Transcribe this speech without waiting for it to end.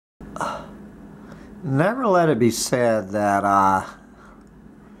Never let it be said that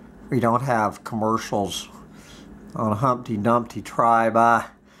we don't have commercials on Humpty Dumpty Tribe.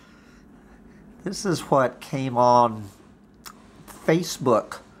 This is what came on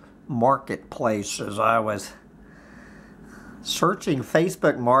Facebook Marketplace as I was searching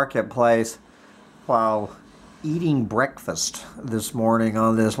Facebook Marketplace while eating breakfast this morning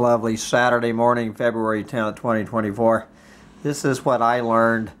on this lovely Saturday morning, February 10th, 2024. This is what I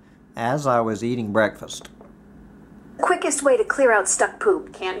learned as I was eating breakfast. Quickest way to clear out stuck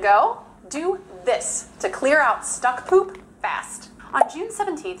poop. Can't go? Do this to clear out stuck poop fast. On June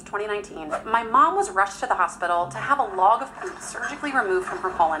 17th, 2019, my mom was rushed to the hospital to have a log of poop surgically removed from her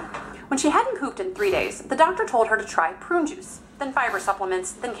colon. When she hadn't pooped in 3 days, the doctor told her to try prune juice, then fiber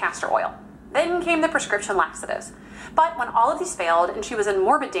supplements, then castor oil. Then came the prescription laxatives. But when all of these failed and she was in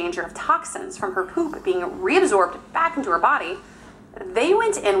morbid danger of toxins from her poop being reabsorbed back into her body, they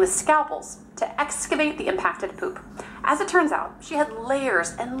went in with scalpels to excavate the impacted poop. As it turns out, she had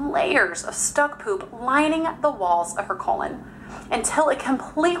layers and layers of stuck poop lining the walls of her colon until it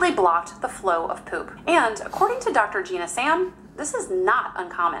completely blocked the flow of poop. And according to Dr. Gina Sam, this is not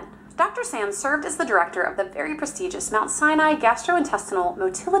uncommon. Dr. Sam served as the director of the very prestigious Mount Sinai Gastrointestinal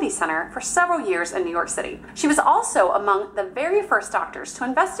Motility Center for several years in New York City. She was also among the very first doctors to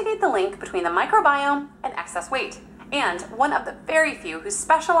investigate the link between the microbiome and excess weight, and one of the very few who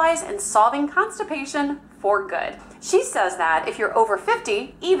specialize in solving constipation for good. She says that if you're over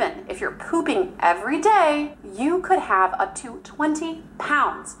 50, even if you're pooping every day, you could have up to 20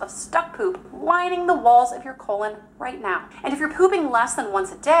 pounds of stuck poop lining the walls of your colon right now. And if you're pooping less than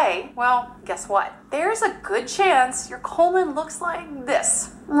once a day, well, guess what? There's a good chance your colon looks like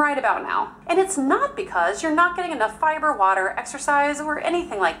this right about now. And it's not because you're not getting enough fiber, water, exercise, or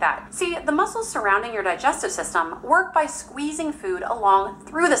anything like that. See, the muscles surrounding your digestive system work by squeezing food along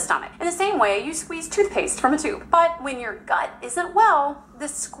through the stomach, in the same way you squeeze toothpaste from a tube. But when your gut isn't well,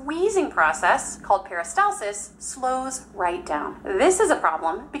 this squeezing process, called peristalsis, slows right down. This is a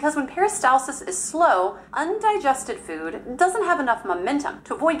problem because when peristalsis is slow, undigested food doesn't have enough momentum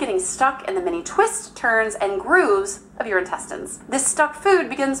to avoid getting stuck in the many twists, turns, and grooves of your intestines. This stuck food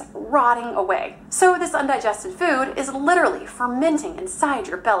begins rotting away. So this undigested food is literally fermenting inside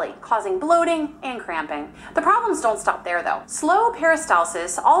your belly, causing bloating and cramping. The problems don't stop there though. Slow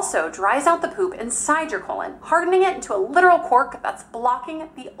peristalsis also dries out the poop inside your colon, hardening it into a literal cork that's blocking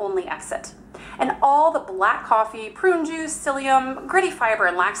the only exit. And all the black coffee, prune juice, psyllium, gritty fiber,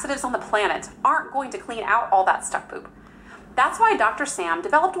 and laxatives on the planet aren't going to clean out all that stuck poop. That's why Dr. Sam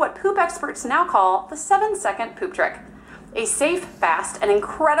developed what poop experts now call the 7-second poop trick. A safe, fast, and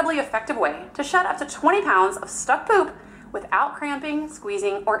incredibly effective way to shed up to 20 pounds of stuck poop without cramping,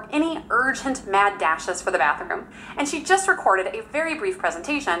 squeezing, or any urgent mad dashes for the bathroom. And she just recorded a very brief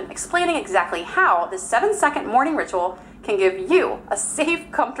presentation explaining exactly how this 7-second morning ritual can give you a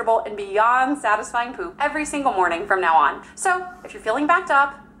safe, comfortable, and beyond satisfying poop every single morning from now on. So if you're feeling backed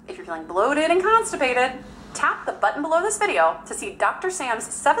up, if you're feeling bloated and constipated, tap the button below this video to see Dr. Sam's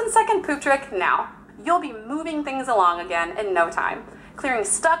 7-second poop trick now. You'll be moving things along again in no time, clearing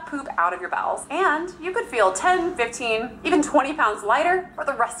stuck poop out of your bowels. And you could feel 10, 15, even 20 pounds lighter for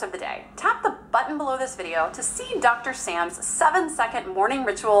the rest of the day. Tap the button below this video to see Dr. Sam's 7-second morning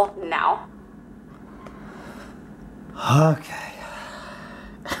ritual now. Okay.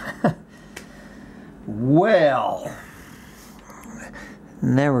 Well,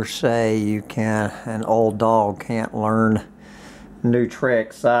 never say an old dog can't learn new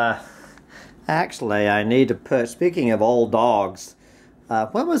tricks. Actually, I need to put, speaking of old dogs,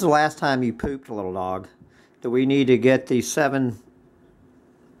 when was the last time you pooped, little dog? Do we need to get the 7-second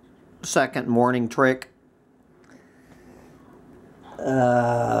morning trick?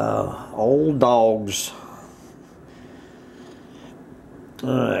 Old dogs.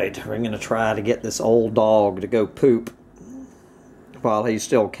 Alright, we're going to try to get this old dog to go poop while he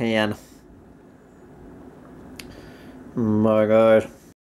still can. Oh my God.